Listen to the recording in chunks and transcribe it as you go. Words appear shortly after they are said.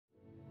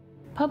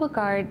Public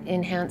art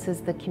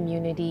enhances the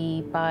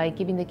community by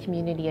giving the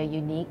community a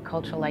unique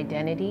cultural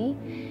identity.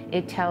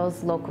 It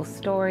tells local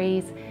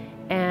stories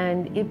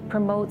and it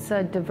promotes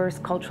a diverse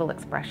cultural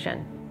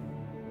expression.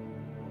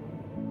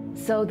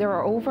 So there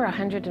are over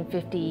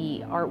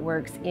 150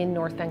 artworks in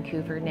North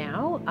Vancouver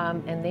now,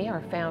 and they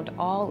are found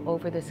all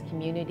over this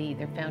community.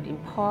 They're found in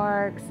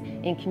parks,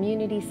 in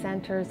community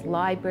centers,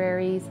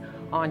 libraries,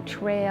 on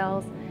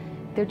trails.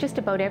 They're just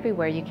about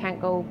everywhere. You can't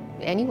go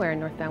anywhere in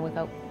North Van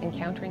without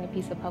encountering a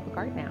piece of public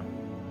art now.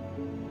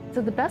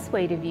 So the best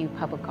way to view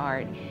public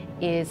art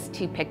is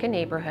to pick a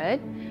neighborhood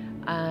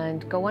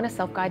and go on a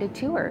self-guided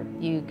tour.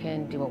 You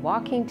can do a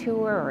walking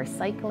tour or a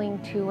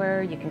cycling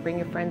tour. You can bring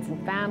your friends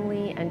and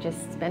family and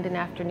just spend an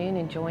afternoon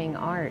enjoying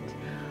art.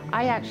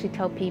 I actually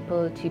tell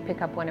people to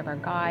pick up one of our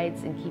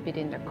guides and keep it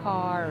in their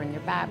car or in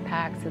their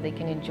backpack so they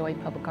can enjoy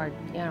public art,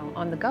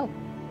 on the go.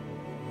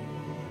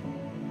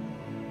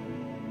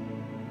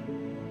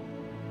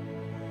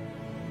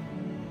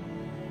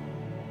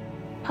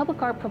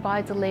 Public art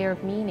provides a layer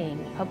of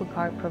meaning. Public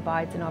art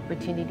provides an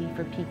opportunity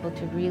for people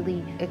to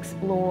really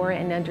explore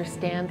and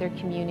understand their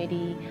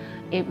community.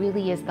 It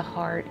really is the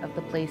heart of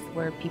the place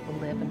where people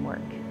live and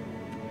work.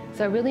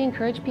 So I really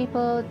encourage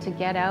people to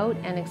get out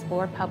and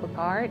explore public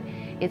art.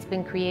 It's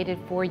been created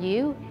for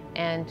you,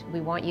 and we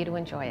want you to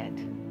enjoy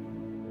it.